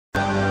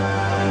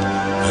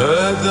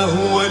هذا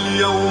هو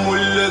اليوم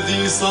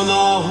الذي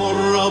صنعه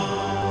الرب،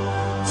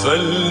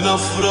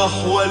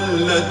 فلنفرح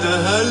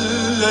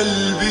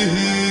ولنتهلل به.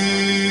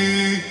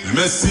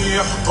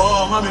 المسيح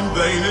قام من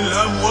بين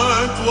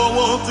الأموات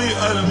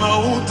ووطئ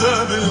الموت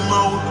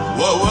بالموت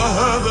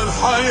ووهب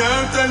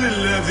الحياة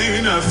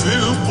للذين في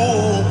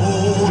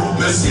القبور.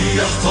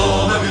 المسيح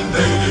قام من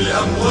بين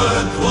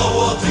الأموات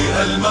ووطئ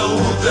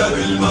الموت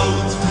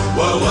بالموت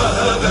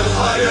ووهب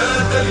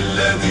الحياة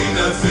للذين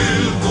في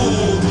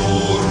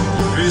القبور.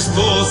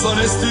 Χριστός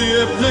ανέστη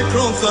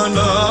επνεκρόν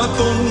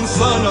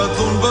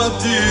θανάτων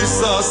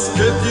βαπτίσας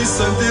και της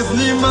εν τη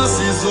μνήμας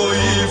η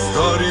ζωή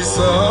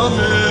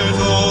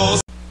ευχαρισάμενος.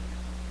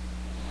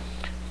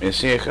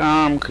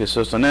 Messiacham,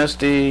 Christos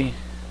Anesti.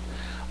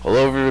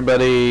 Hello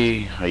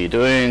everybody, how you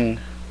doing?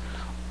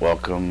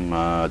 Welcome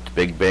to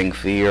Big Bang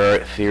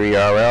Theory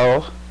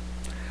RL.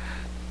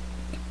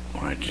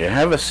 Why don't you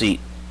have a seat?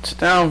 Sit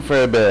down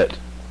for a bit.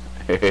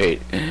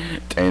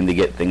 Time to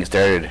get things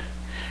started.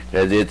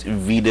 It's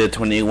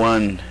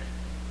VEDA21,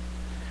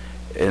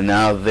 and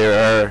now there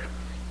are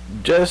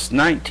just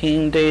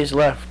 19 days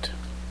left.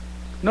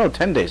 No,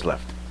 10 days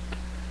left.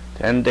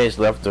 10 days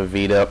left of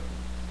VEDA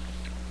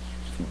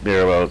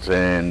thereabouts,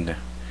 and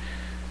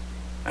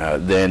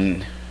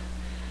then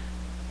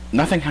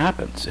nothing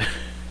happens.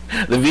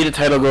 The VEDA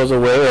title goes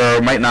away,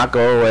 or might not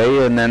go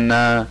away, and then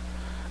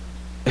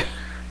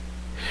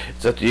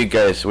it's up to you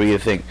guys. What do you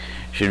think?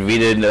 Should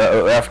VEDA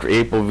after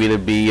April VEDA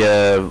be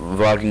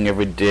vlogging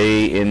every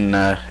day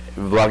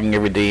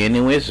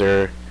anyways,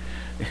 or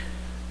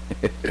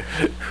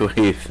what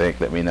do you think?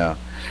 Let me know.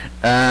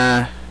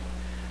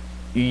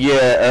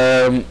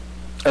 Yeah,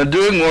 I'm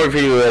doing more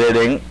video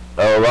editing,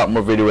 a lot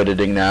more video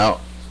editing now.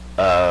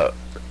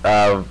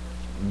 I've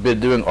been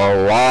doing a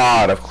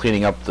lot of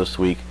cleaning up this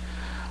week.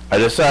 I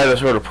decided to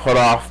sort of put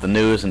off the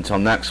news until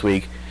next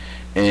week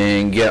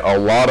and get a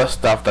lot of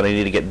stuff that I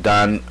need to get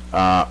done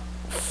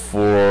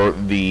for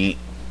the.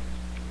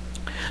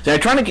 So I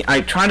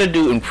try to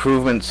do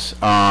improvements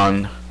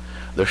on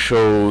the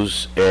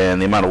shows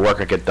and the amount of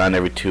work I get done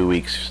every 2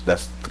 weeks.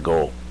 That's the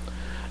goal,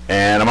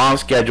 and I'm on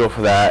schedule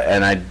for that.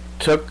 And I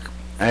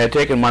had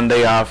taken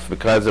Monday off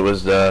because it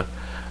was the.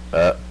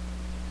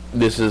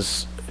 This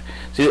is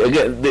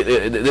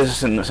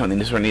something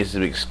this one needs to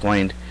be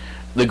explained.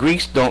 The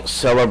Greeks don't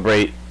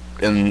celebrate,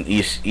 and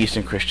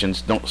Eastern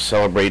Christians don't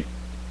celebrate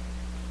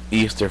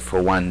Easter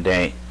for one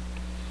day.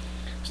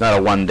 It's not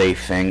a one-day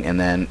thing and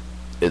then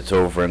it's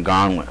over and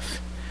gone with.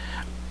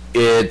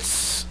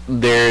 There's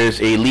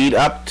a lead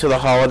up to the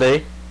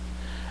holiday,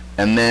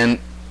 and then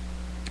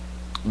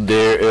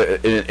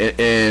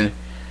in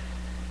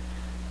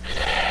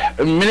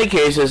many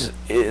cases,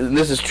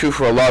 this is true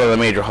for a lot of the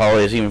major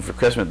holidays, even for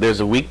Christmas. There's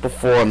a week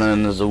before and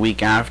then there's a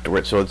week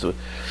afterwards. So it's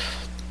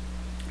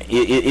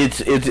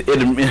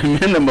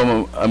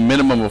a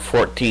minimum of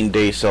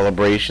 14-day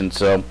celebration.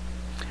 So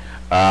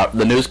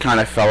the news kind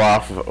of fell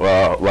off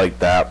like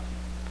that,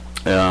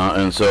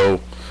 and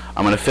so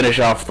I'm going to finish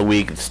off the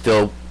week. It's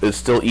still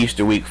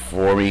Easter week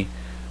for me,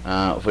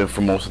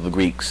 for most of the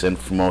Greeks and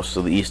for most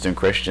of the Eastern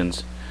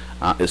Christians.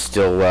 It's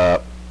still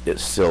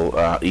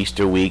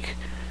Easter week,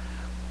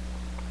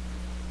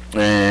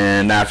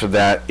 and after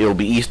that it'll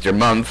be Easter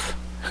month.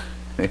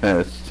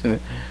 That's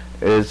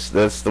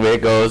the way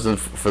it goes. And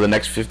for the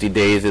next 50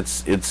 days,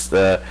 it's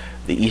the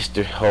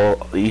Easter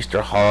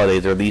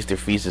holidays, or the Easter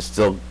feast is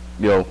still,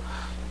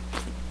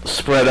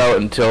 spread out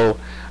until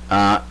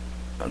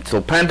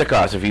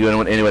Pentecost. If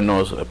anyone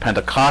knows a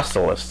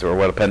Pentecostalist or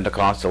what a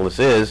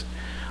Pentecostalist is,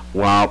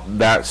 well,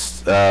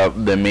 that's their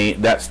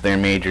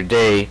major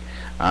day.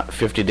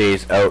 50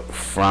 days out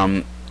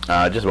from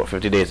just about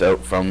 50 days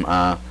out from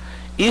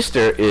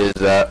Easter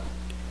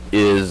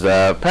is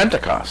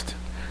Pentecost,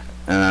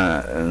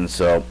 and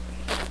so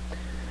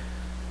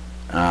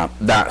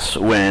that's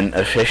when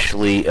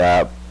officially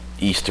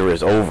Easter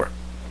is over.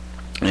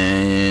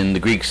 And the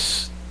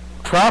Greeks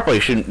properly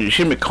shouldn't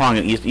be calling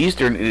it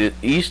Easter.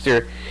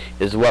 Easter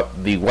is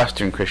what the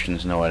Western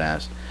Christians know it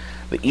as.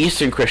 The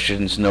Eastern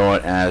Christians know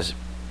it as,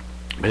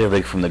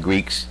 particularly from the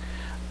Greeks,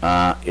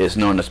 is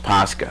known as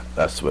Pascha.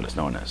 That's what it's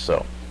known as.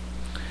 So,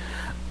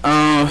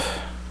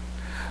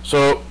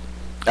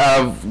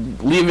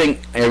 leaving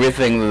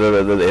everything,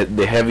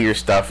 the heavier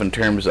stuff in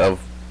terms of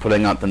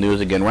putting out the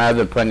news again, rather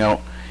than putting out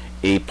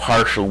a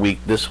partial week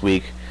this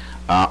week,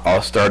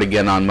 I'll start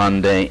again on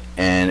Monday,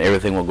 and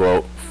everything will go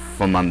out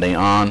from Monday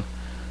on.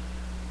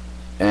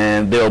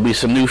 And there'll be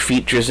some new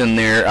features in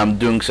there. I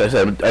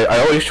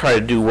always try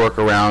to do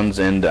workarounds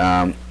and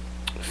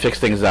fix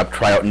things up,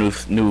 try out new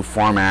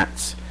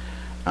formats.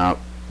 The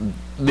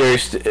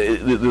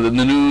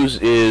news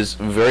is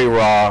very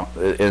raw,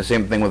 and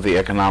same thing with the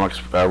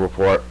economics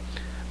report.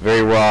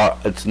 Very raw.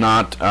 It's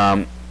not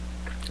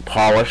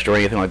polished or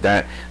anything like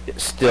that.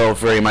 It's still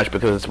very much,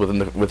 because it's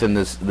within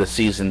the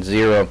season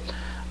zero,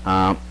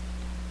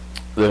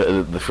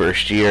 the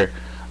first year.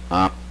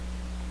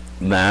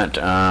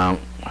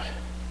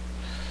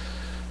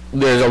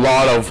 There's a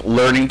lot of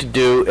learning to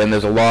do, and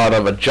there's a lot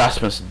of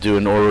adjustments to do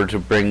in order to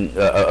bring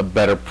a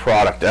better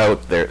product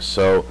out there.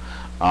 So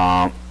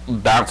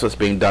That's what's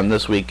being done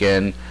this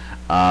weekend.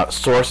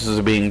 Sources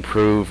are being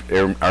improved.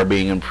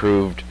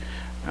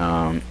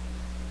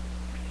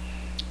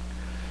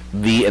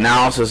 The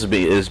analysis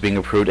is being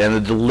improved, and the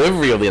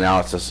delivery of the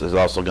analysis is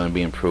also going to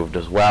be improved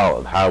as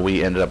well. How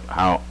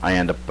I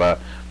end up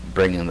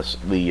bringing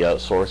the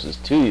sources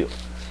to you.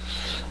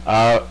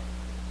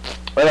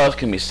 What else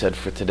can be said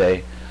for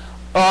today?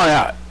 Oh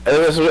yeah,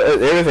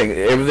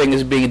 everything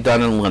is being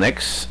done in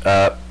Linux.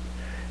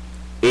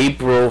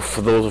 April,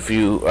 for those of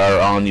you who are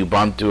on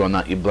Ubuntu, on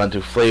that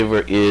Ubuntu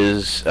flavor,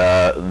 is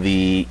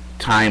the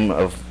time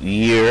of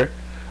year.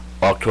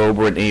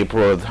 October and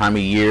April are the time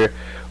of year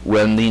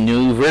when the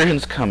new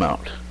versions come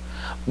out.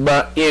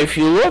 But if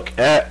you look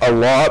at a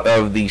lot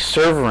of the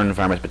server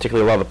environments,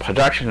 particularly a lot of the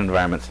production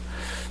environments,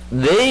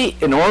 they,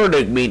 in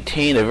order to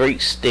maintain a very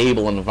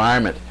stable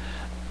environment,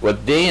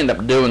 what they end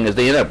up doing is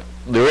they end up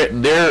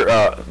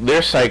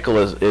their cycle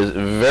is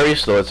very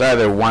slow. It's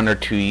either 1 or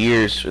 2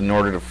 years in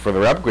order for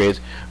their upgrades,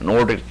 in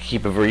order to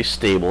keep a very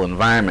stable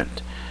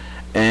environment.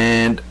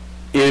 And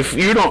if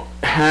you don't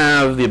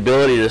have the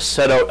ability to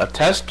set out a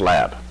test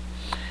lab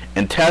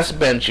and test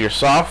bench your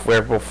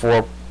software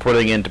before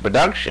putting into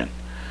production,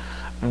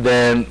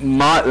 then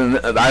I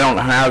don't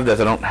have this.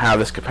 I don't have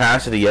this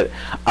capacity yet.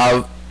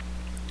 I've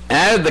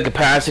added the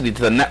capacity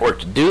to the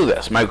network to do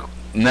this. My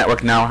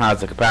network now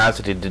has the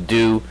capacity to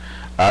do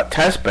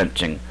test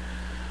benching,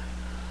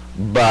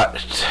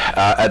 but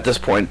at this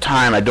point in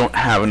time I don't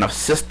have enough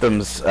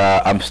systems.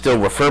 I'm still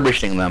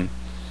refurbishing them.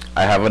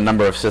 I have a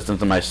number of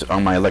systems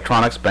on my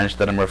electronics bench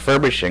that I'm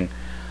refurbishing,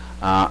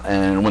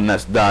 and when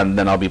that's done,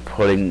 then I'll be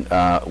putting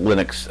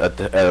Linux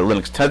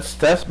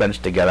test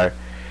bench together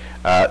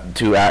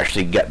to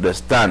actually get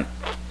this done.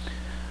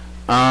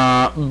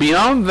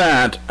 Beyond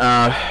that,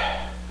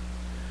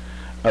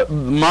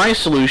 my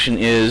solution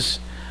is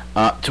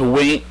to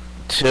wait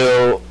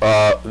till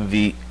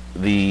the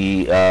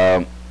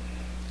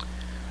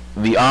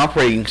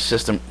operating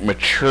system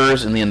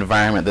matures in the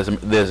environment.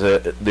 There's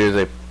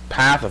a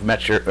path of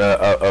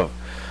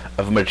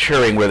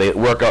maturing where they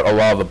work out a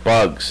lot of the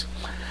bugs,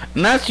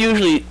 and that's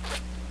usually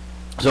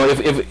so.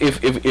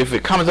 If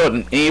it comes out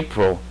in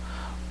April,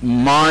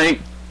 my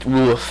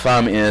rule of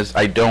thumb is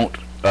I don't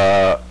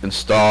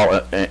install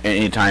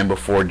any time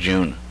before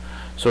June.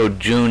 So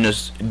June,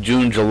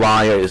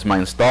 July is my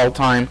install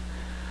time.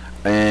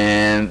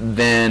 And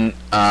then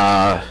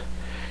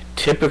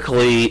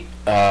typically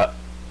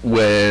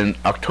when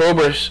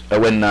October's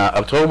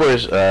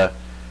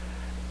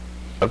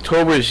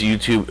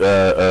YouTube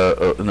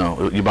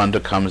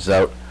Ubuntu comes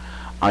out,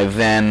 I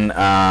then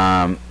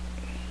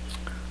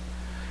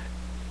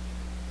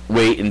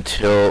wait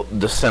until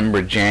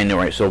December,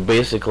 January. So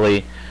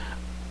basically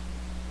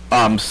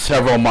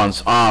several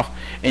months off,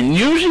 and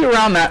usually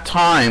around that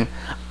time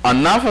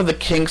enough of the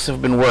kinks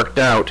have been worked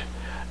out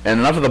and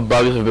enough of the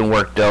bugs have been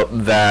worked out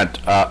that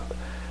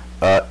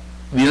the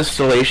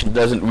installation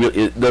doesn't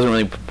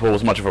really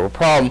pose much of a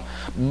problem.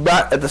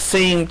 But at the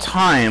same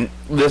time,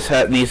 this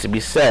needs to be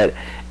said,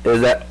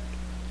 is that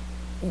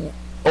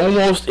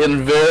almost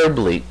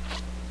invariably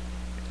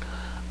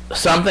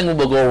something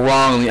will go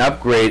wrong in the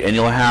upgrade and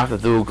you'll have to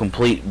do a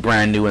complete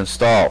brand new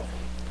install.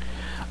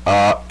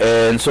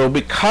 And so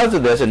because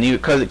of this, and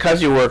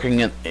because you're working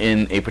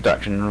in a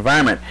production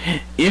environment,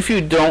 if you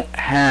don't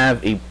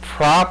have a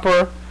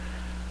proper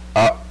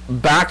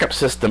backup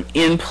system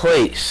in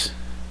place,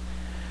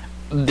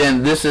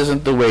 then this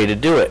isn't the way to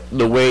do it.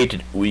 The way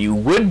you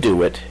would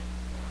do it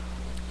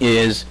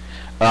is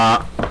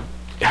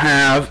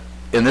have,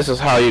 and this is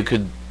how you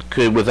could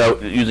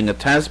without using a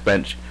test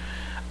bench,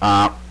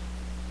 sort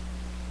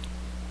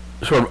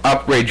of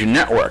upgrade your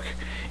network,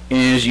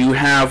 is you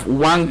have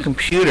one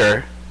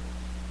computer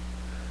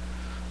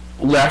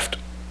left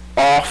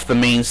off the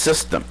main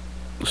system.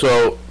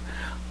 So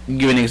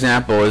give an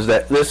example is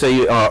that let's say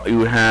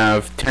you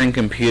have 10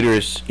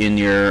 computers in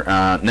your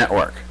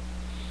network.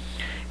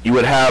 You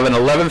would have an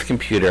 11th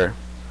computer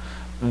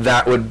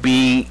that would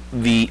be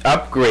the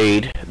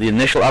upgrade, the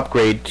initial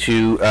upgrade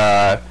to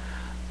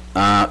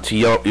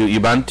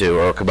Ubuntu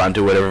or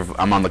Kubuntu, whatever.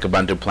 I'm on the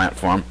Kubuntu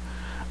platform,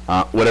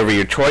 whatever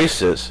your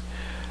choice is.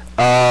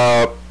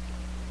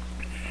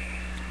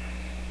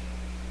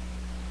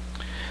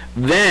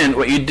 Then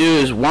what you do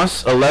is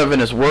once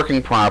 11 is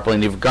working properly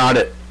and you've got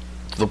it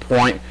to the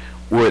point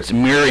where it's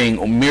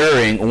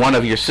mirroring one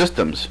of your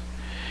systems,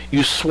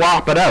 you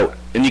swap it out,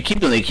 and you keep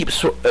doing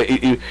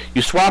it.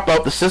 You swap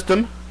out the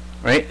system,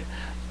 right?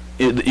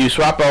 You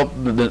swap out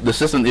the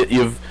system that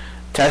you've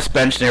test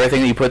benched and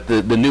everything. You put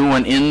the new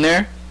one in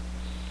there.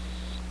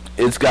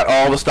 It's got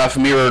all the stuff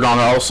mirrored on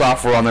all the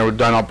software on there,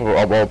 done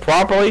all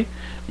properly.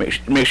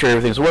 Make sure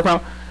everything's working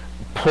out.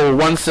 Pull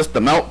one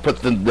system out,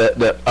 put the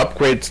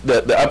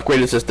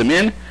upgraded system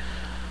in.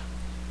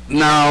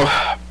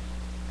 Now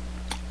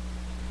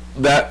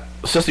that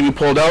system you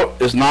pulled out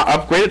is not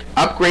upgraded.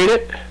 Upgrade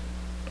it,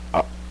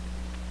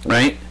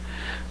 right?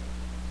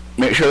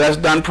 Make sure that's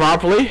done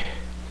properly.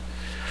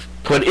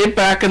 Put it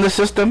back in the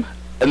system,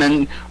 and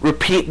then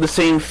repeat the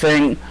same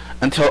thing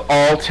until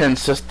all 10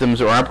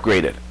 systems are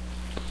upgraded.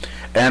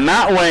 and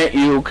that way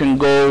you can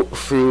go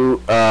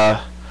through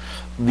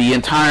the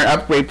entire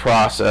upgrade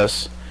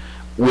process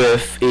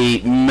with a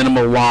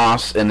minimal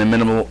loss and a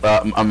minimal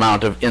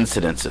amount of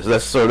incidences.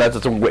 That's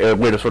a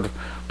way to sort of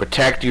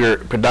protect your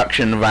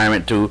production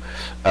environment.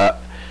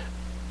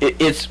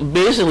 It's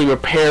basically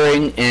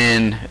repairing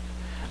and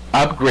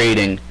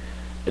upgrading,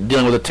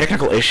 dealing with the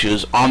technical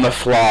issues on the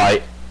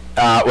fly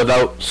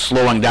without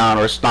slowing down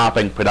or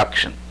stopping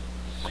production.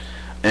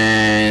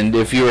 And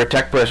if you're a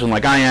tech person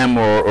like I am,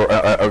 or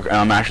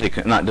I'm actually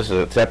not just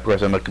a tech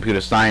person, I'm a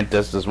computer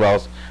scientist as well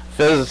as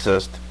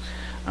physicist.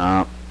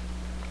 And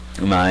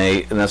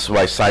that's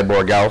why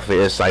Cyborg Alpha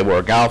is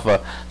Cyborg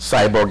Alpha.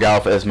 Cyborg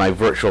Alpha is my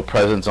virtual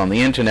presence on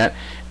the internet,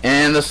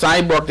 and the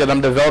cyborg that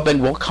I'm developing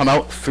will come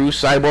out through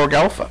Cyborg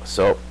Alpha.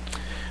 So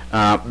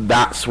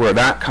that's where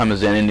that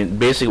comes in. And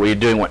basically, what you're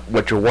doing,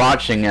 what you're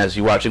watching as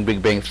you're watching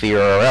Big Bang Theory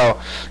RL,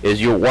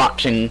 is you're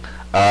watching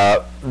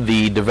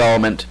the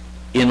development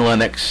in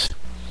Linux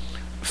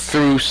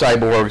through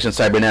cyborgs and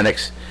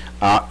cybernetics.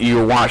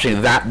 You're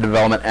watching that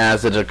development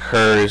as it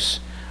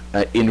occurs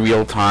in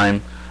real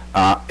time,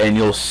 and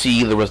you'll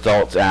see the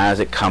results as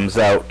it comes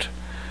out.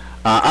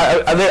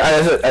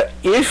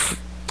 If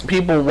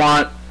people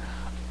want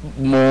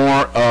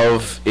more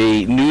of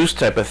a news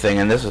type of thing,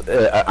 and this is,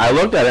 I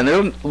looked at it, and there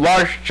are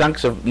large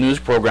chunks of news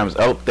programs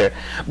out there,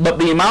 but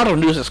the amount of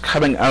news that's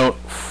coming out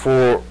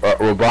for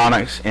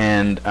robotics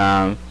and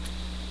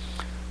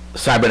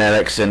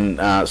cybernetics and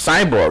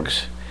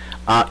cyborgs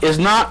is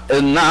not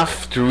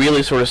enough to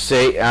really sort of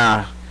say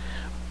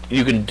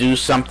you can do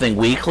something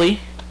weekly.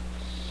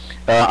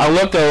 I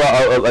looked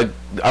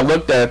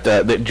at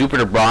that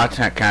Jupiter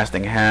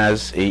Broadcasting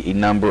has a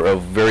number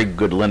of very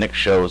good Linux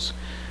shows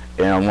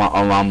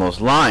along those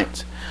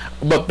lines,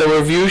 but the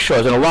review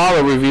shows, and a lot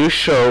of the reviews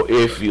show,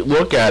 if you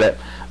look at it,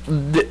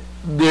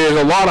 there's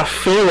a lot of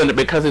fill in it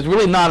because there's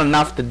really not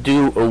enough to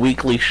do a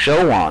weekly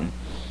show on,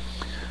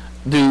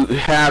 to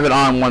have it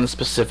on one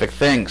specific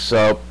thing.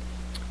 So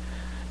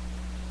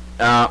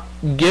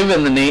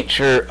given the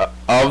nature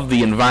of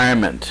the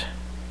environment,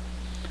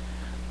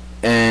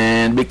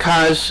 and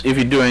because if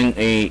you're doing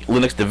a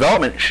Linux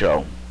development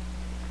show,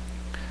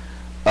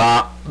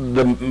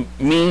 the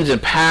means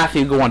and path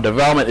you go on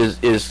development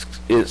is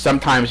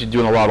sometimes you're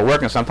doing a lot of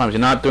work and sometimes you're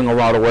not doing a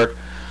lot of work.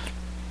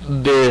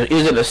 There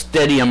isn't a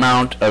steady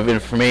amount of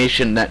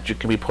information that you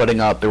can be putting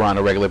out there on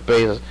a regular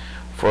basis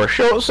for a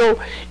show. So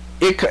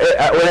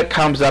when it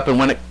comes up, and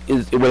when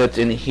it's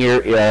in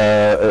here,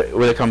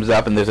 when it comes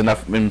up and there's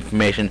enough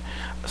information,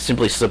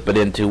 simply slip it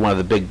into one of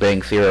the Big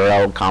Bang Theory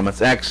RL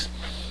Comments X,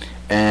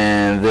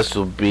 and this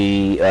will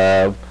be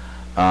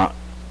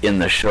in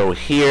the show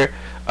here.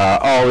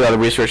 All the other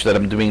research that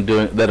I'm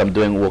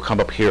doing will come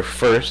up here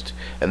first,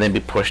 and then be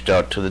pushed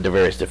out to the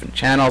various different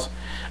channels,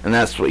 and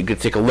that's what you could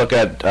take a look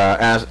at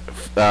as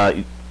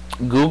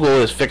Google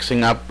is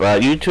fixing up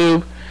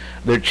YouTube.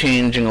 They're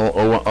changing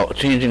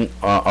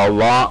a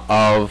lot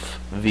of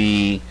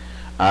the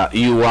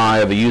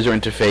UI, of the user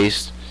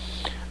interface,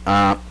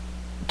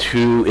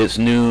 to its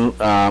new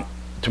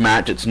to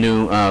match its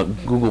new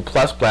Google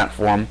Plus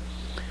platform.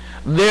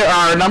 There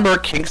are a number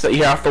of kinks that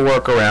you have to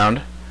work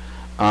around.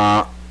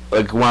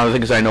 Like one of the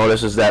things I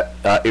noticed is that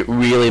it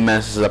really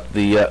messes up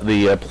the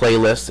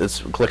playlist.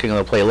 It's clicking on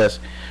the playlist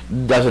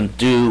doesn't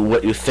do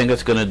what you think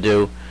it's going to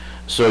do,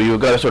 so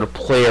you've got to sort of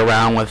play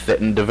around with it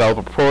and develop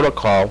a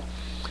protocol,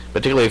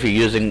 particularly if you're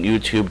using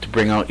YouTube to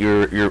bring out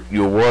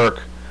your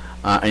work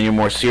and you're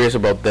more serious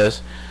about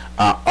this.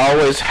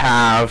 Always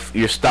have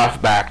your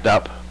stuff backed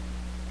up,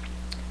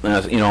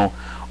 you know,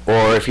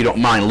 or if you don't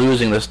mind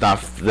losing the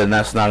stuff, then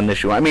that's not an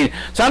issue. I mean,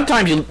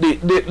 sometimes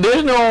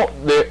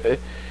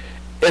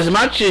as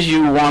much as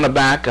you want to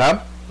back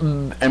up,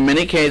 in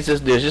many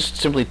cases there's just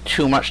simply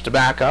too much to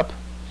back up,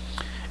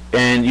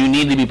 and you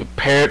need to be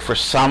prepared for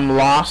some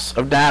loss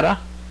of data.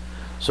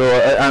 So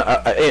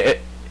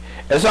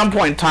at some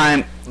point in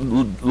time,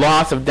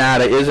 loss of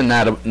data is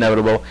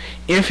inevitable.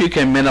 If you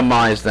can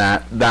minimize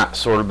that, that's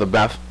sort of the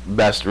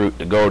best route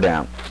to go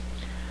down.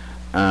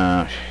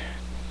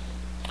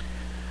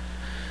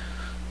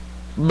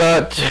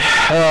 But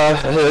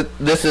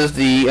this is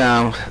the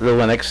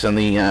Linux and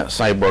the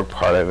cyborg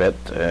part of it,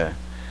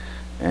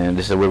 and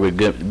this is where we're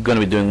going to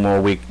be doing more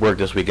work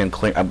this weekend.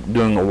 I'm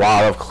doing a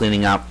lot of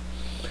cleaning up.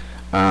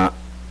 I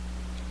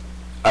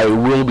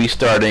will be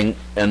starting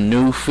a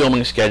new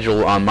filming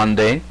schedule on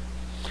Monday.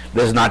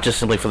 This is not just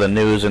simply for the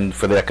news and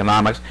for the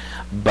economics,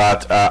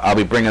 but I'll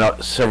be bringing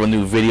out several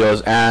new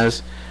videos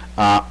as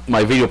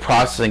my video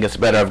processing gets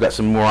better. I've got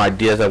some more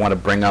ideas I want to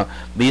bring out.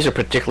 These are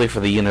particularly for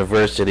the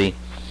university,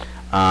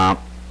 for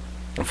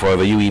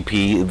the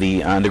UEP,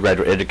 the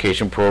undergraduate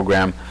education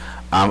program.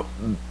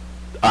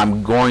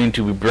 I'm going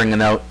to be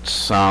bringing out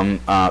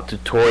some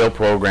tutorial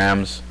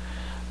programs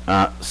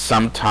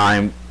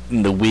sometime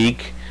in the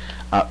week.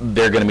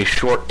 They're going to be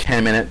short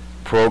 10-minute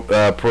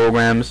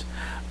programs.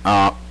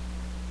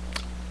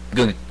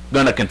 Going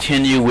to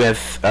continue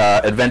with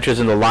Adventures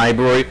in the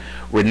Library.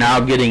 We're now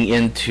getting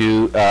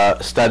into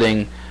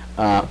studying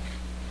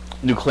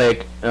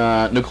nucleic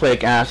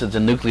acids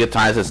and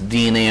nucleotides, that's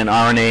DNA and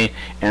RNA,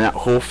 and that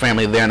whole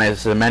family there. And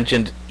as I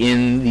mentioned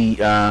in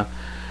the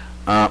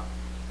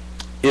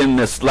in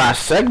this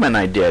last segment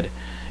I did,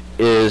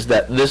 is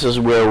that this is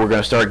where we're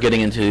going to start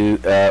getting into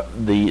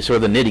the sort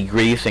of the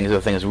nitty-gritty things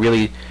of things.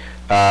 Really,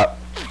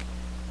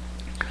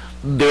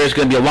 there's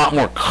going to be a lot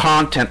more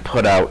content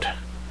put out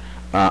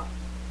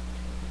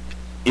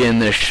in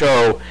this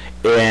show,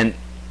 and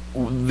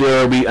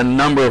there will be a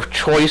number of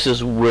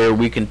choices where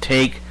we can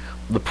take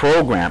the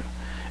program.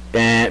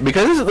 And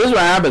because this is what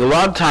happens a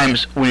lot of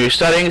times when you're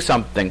studying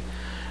something,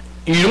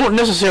 you don't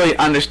necessarily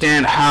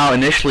understand how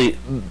initially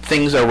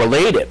things are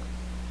related.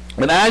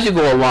 But as you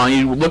go along,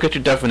 you look at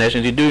your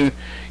definitions, you do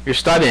your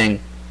studying,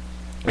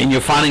 and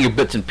you're finding your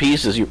bits and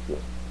pieces, you're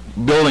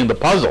building the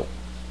puzzle.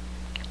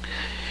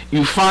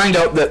 You find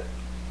out that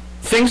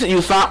things that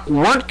you thought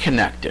weren't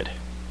connected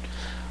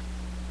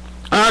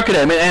are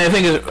connected. And the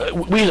thing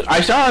is,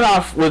 I started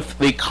off with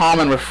the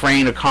common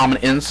refrain or common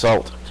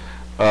insult,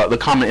 the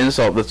common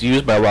insult that's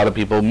used by a lot of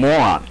people,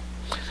 moron.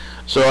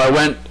 So I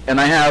went and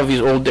I have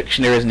these old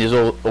dictionaries and these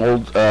old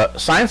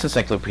science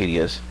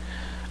encyclopedias.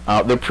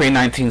 They're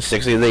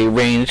pre-1960. They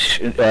range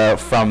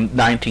from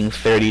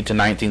 1930 to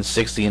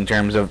 1960 in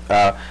terms of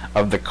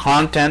the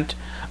content.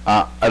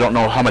 I don't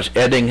know how much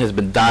editing has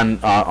been done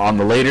on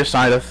the later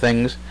side of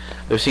things.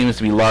 There seems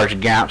to be large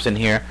gaps in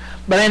here.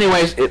 But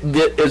anyways,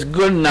 it's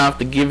good enough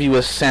to give you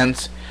a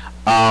sense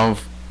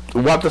of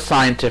what the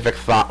scientific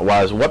thought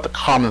was, what the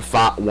common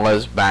thought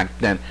was back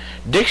then.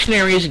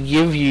 Dictionaries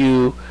give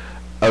you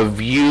a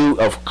view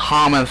of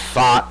common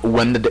thought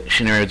when the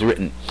dictionary is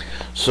written.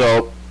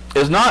 So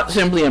it's not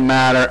simply a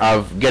matter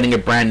of getting a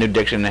brand new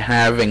dictionary and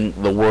having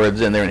the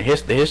words in there and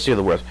the history of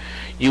the words.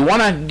 You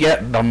want to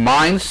get the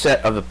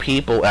mindset of the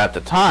people at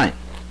the time.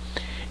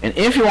 And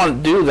if you want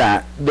to do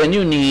that, then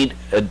you need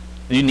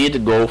to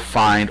go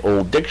find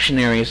old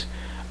dictionaries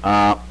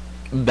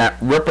that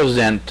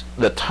represent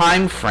the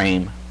time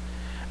frame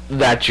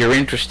that you're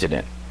interested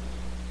in.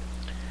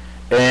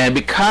 And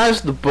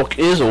because the book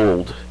is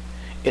old,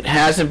 it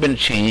hasn't been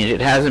changed, it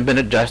hasn't been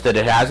adjusted,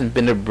 it hasn't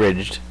been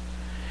abridged,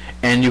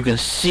 and you can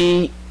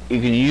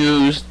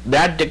use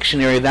that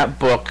dictionary, that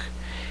book,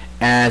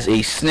 as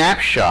a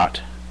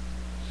snapshot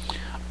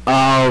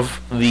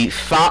of the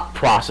thought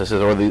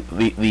processes or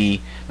the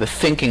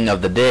thinking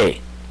of the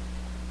day.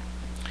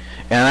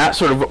 And that's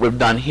sort of what we've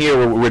done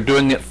here. We're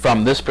doing it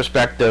from this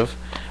perspective.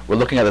 We're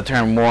looking at the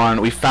term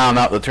moron. We found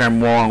out the term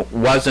moron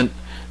wasn't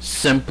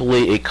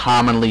simply a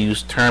commonly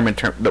used term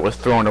that was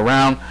thrown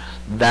around,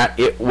 that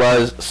it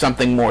was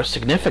something more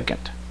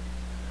significant.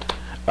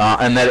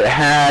 And that it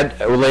had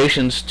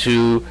relations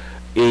to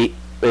a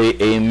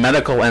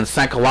medical and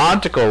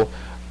psychological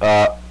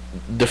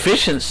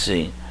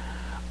deficiency,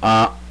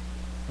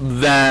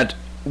 that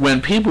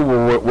when people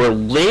were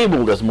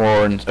labeled as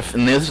morons,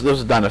 and this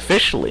was done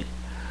officially,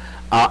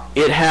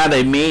 it had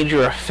a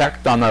major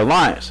effect on their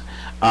lives.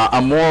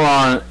 A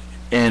moron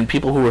in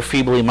people who were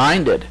feebly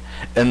minded,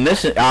 and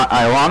this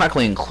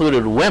ironically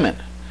included women.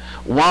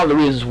 One of the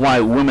reasons why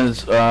the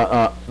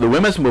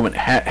women's movement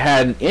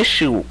had an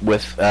issue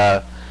with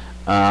the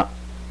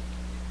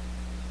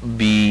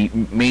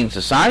main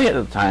society at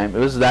the time, it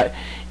was that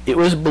it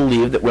was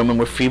believed that women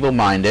were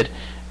feeble-minded,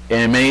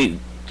 and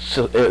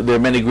there are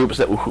many groups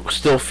that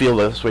still feel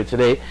this way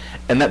today,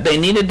 and that they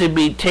needed to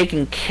be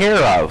taken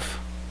care of.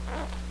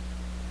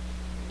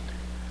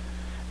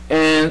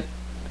 And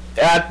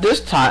at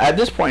this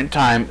point in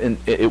time,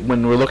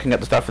 when we're looking at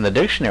the stuff in the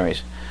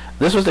dictionaries,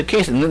 this was the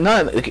case. And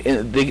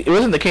it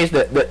wasn't the case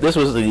that this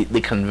was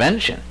the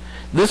convention.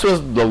 This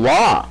was the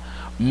law.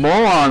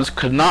 Morons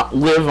could not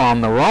live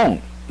on their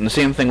own. And the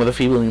same thing with the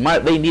feebly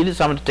minded. They needed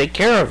someone to take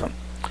care of them.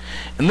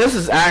 And this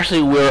is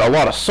actually where a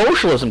lot of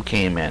socialism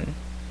came in.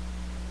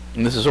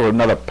 And this is sort of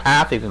another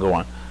path you can go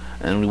on,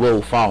 and we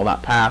will follow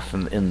that path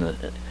in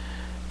the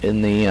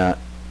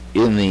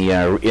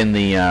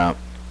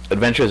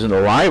Adventures in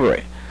the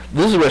Library.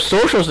 This is where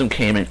socialism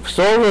came in.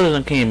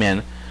 Socialism came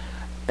in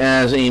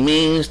as a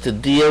means to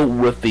deal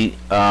with the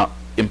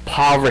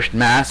impoverished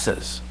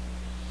masses,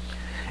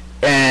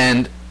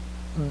 and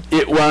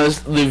it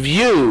was the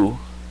view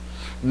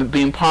that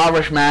the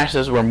impoverished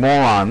masses were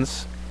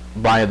morons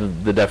by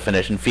the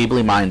definition,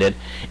 feebly minded,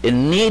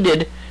 and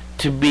needed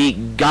to be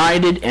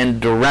guided and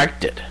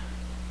directed.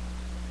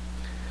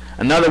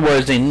 In other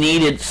words, they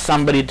needed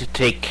somebody to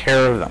take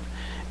care of them.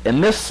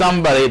 And this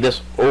somebody,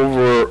 this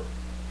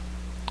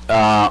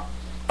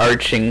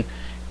overarching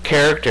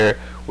character,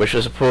 which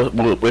was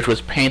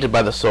painted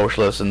by the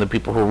socialists and the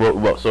people who wrote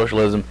about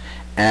socialism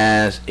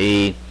as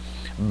a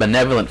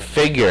benevolent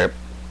figure,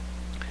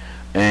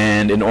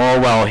 and in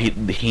Orwell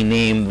he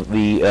named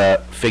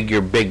the figure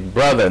Big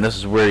Brother, and this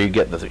is where you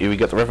get the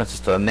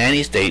references to the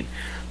nanny state.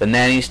 The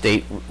nanny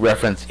state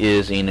reference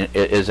is an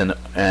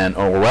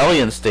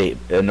Orwellian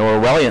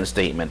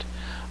statement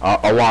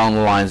along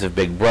the lines of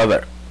Big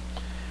Brother,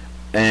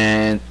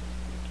 and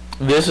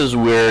this is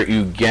where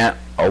you get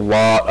a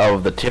lot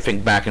of the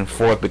tipping back and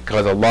forth,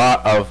 because a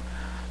lot of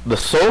the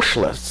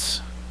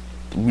socialists,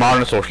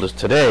 modern socialists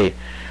today,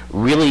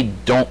 really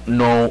don't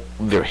know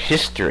their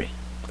history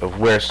of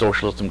where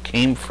socialism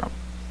came from.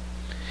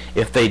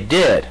 If they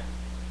did,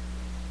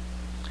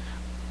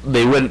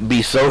 they wouldn't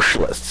be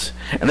socialists.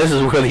 And this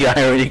is where the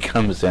irony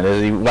comes in,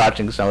 as you're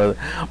watching some of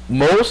the,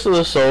 most of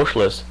the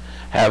socialists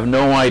have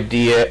no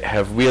idea,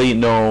 have really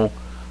no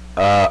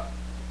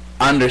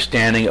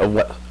understanding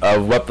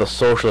of what the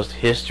socialist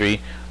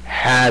history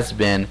has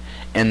been,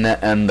 and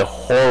the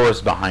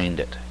horrors behind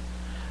it.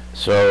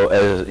 So,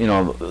 as you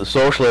know,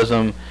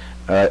 socialism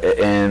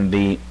and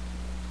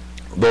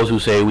those who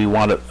say we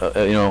want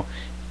to,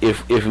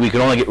 if we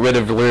could only get rid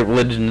of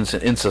religion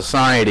in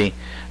society,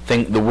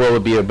 think the world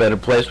would be a better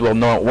place. Well,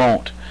 no, it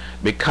won't,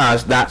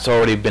 because that's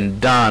already been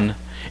done,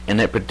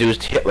 and it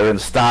produced Hitler and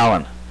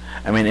Stalin.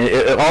 I mean,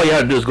 all you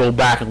have to do is go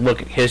back and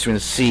look at history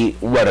and see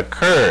what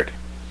occurred.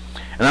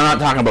 And I'm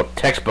not talking about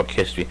textbook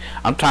history.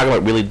 I'm talking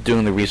about really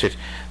doing the research.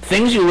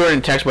 Things you learn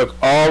in textbook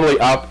all the way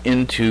up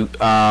into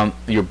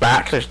your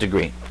bachelor's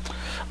degree.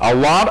 A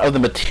lot of the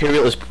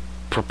material is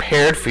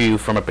prepared for you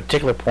from a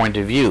particular point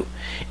of view.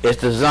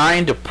 It's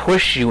designed to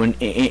push you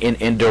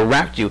and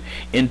direct you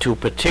into a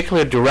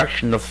particular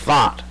direction of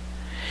thought.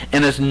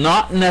 And it's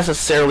not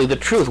necessarily the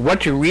truth.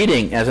 What you're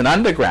reading as an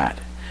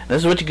undergrad, this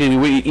is what you can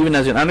read even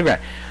as an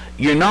undergrad,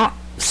 you're not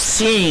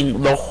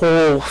seeing the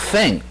whole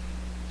thing.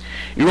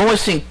 You're only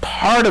seeing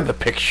part of the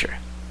picture.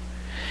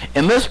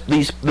 And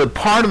the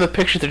part of the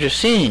picture that you're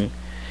seeing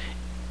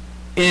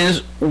is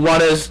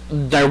what is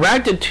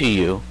directed to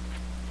you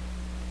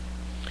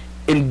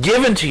and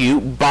given to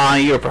you by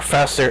your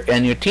professor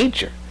and your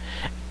teacher.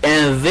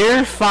 And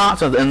their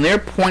thoughts and their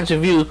points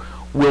of view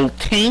will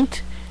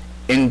taint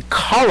and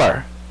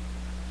color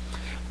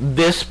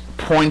this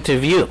point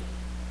of view.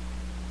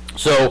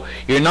 So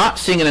you're not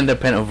seeing an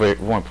independent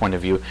point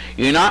of view.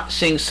 You're not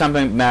seeing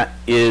something that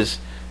is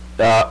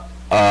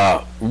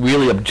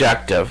really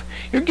objective.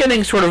 You're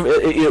getting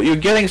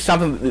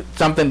something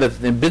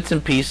that's in bits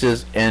and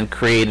pieces and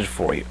created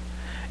for you.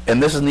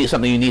 And this is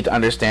something you need to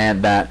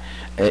understand, that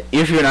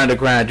if you're an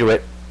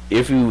undergraduate,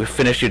 if you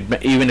finish your,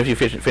 even if you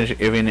finish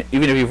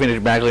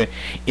your bachelor,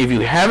 if you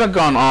haven't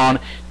gone on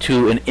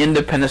to an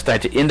independent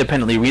study, to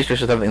independently research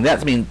something,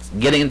 that means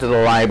getting into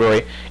the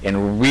library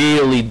and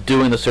really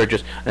doing the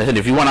searches. And I said,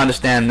 if you want to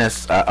understand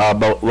this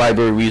about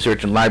library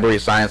research and library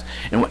science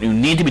and what you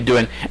need to be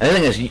doing, and the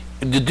thing is,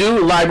 to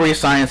do library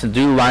science and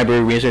do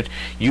library research,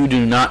 you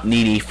do not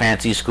need a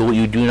fancy school.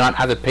 You do not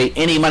have to pay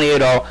any money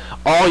at all.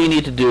 All you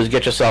need to do is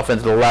get yourself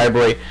into the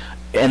library,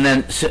 and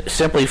then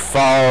simply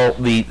follow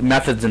the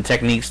methods and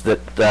techniques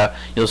that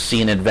you'll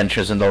see in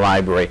Adventures in the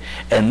Library.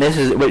 And this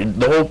is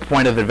the whole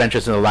point of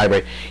Adventures in the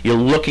Library. You're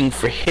looking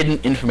for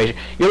hidden information.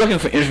 You're looking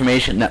for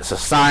information that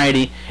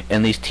society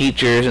and these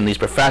teachers and these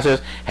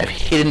professors have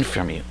hidden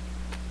from you.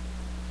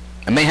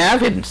 And they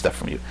have hidden stuff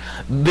from you.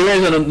 There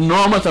is an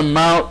enormous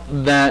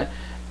amount that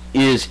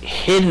is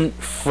hidden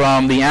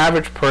from the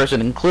average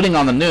person, including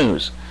on the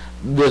news.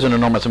 There's an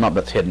enormous amount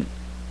that's hidden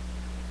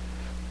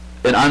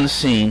and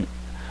unseen,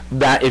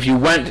 that if you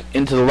went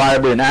into the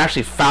library and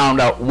actually found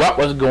out what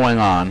was going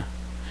on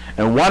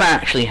and what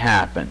actually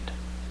happened,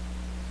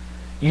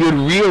 you'd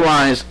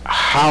realize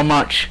how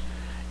much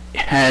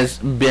has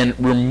been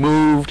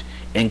removed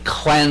and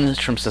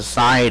cleansed from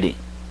society.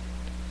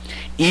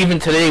 Even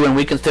today, when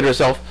we consider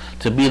ourselves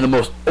to be the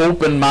most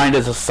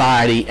open-minded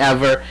society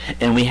ever,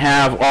 and we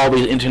have all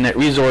these internet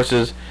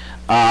resources,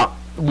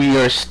 we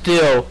are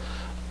still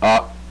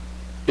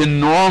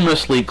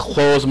enormously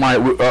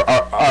closed-minded.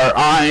 Our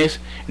eyes,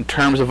 in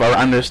terms of our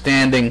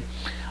understanding,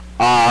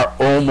 are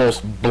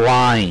almost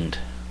blind.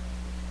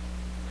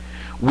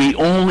 We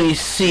only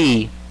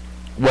see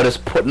what is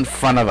put in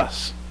front of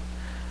us.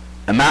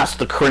 And that's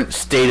the current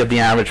state of the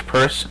average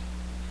person.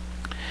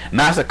 And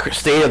that's the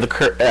state of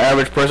the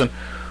average person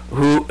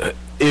who,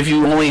 if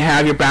you only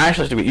have your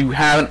bachelor's degree, you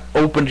haven't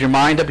opened your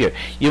mind up yet.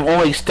 You've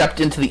only stepped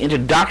into the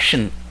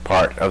introduction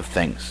part of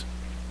things.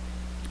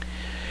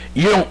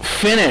 You don't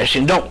finish,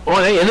 and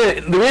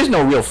there is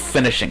no real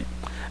finishing.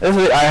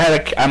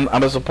 I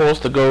was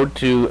supposed to go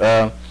to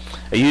a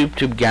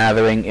YouTube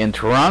gathering in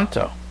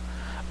Toronto,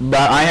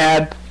 but I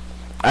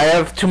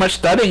have too much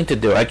studying to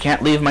do. I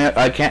can't leave my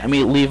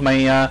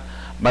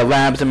my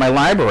labs in my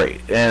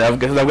library, and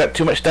because I've got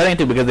too much studying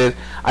to do, because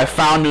I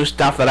found new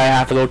stuff that I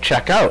have to go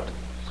check out.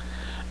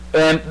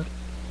 And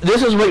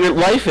this is what your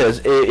life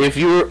is. If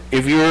you're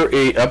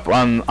up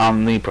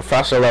on the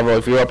professor level,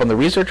 if you're up on the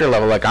researcher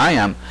level like I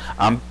am,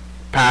 I'm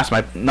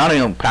not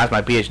only past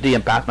my PhD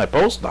and past my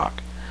postdoc.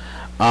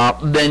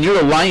 Then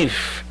your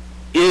life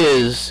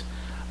is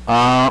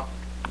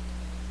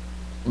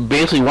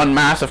basically one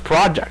massive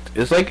project.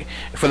 It's like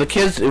for the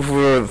kids,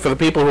 for the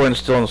people who are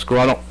still in school.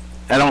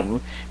 I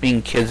don't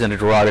mean kids in a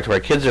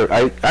derogatory.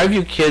 I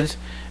view kids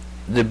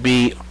to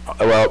be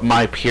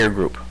my peer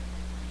group.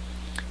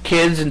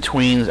 Kids and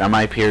tweens are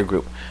my peer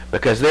group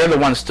because they're the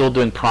ones still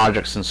doing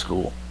projects in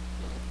school.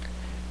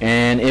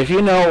 And if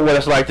you know what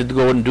it's like to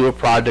go and do a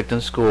project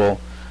in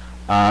school,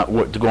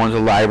 to go into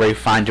the library,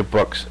 find your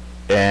books,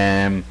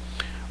 and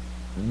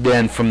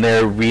then from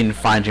there read and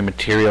find your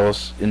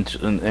materials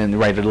and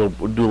write do a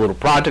little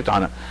project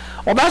on it.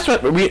 Well, that's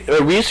what a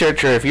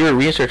researcher. If you're a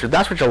researcher,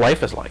 that's what your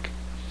life is like.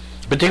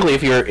 Particularly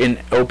if you're in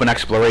open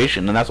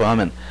exploration, and that's what I'm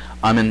in.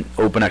 I'm in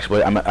open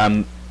exploration.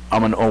 I'm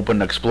an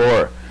open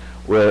explorer,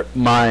 where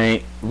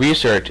my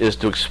research is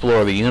to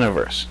explore the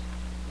universe,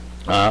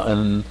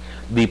 and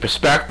the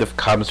perspective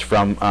comes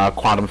from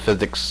quantum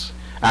physics,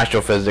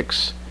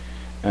 astrophysics,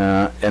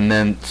 and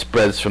then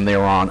spreads from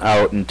there on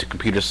out into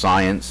computer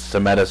science, to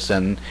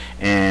medicine,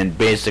 and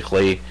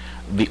basically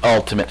the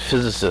ultimate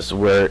physicist,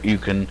 where you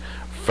can,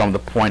 from the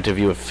point of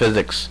view of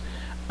physics,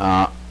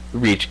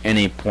 reach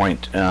any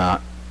point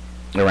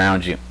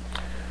around you,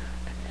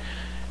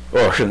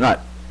 or should not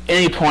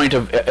any point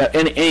of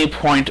any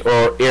point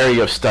or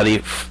area of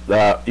study.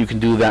 You can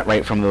do that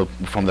right from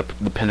the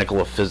pinnacle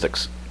of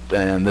physics,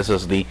 and this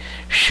is the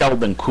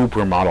Sheldon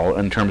Cooper model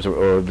in terms of,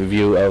 or the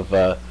view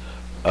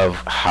of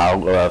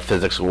how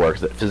physics works.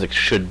 That physics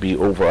should be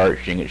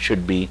overarching. It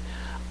should be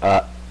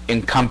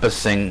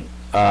encompassing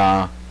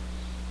the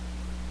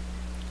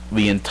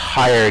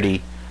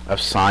entirety of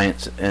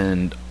science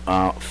and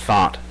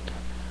thought.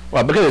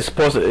 Well, because it's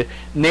supposed to,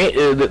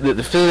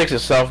 the physics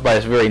itself by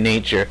its very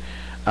nature,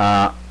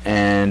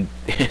 and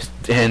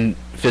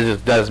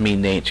physics does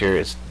mean nature.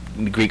 It's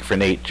Greek for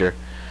nature.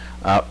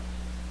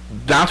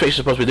 That's what you're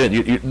supposed to be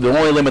doing. The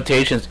only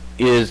limitations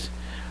is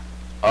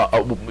the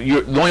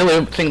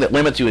only thing that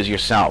limits you is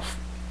yourself.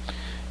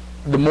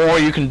 The more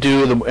you can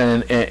do,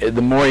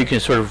 the more you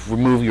can sort of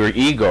remove your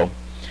ego,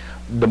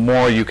 the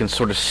more you can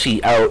sort of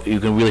see out.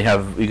 You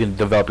can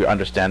develop your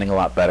understanding a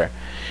lot better.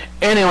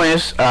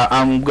 Anyways,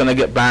 I'm gonna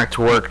get back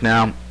to work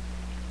now.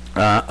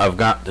 I've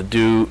got to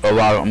do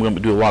I'm going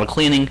to do a lot of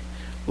cleaning,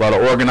 a lot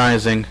of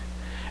organizing,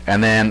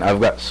 and then I've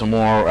got some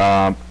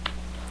more.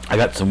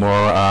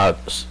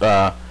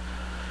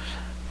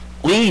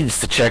 Leads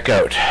to check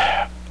out.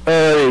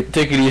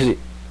 Take it easy.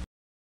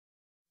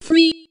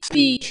 Free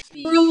speech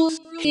rules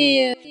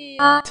here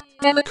at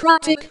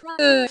Democratic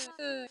Earth.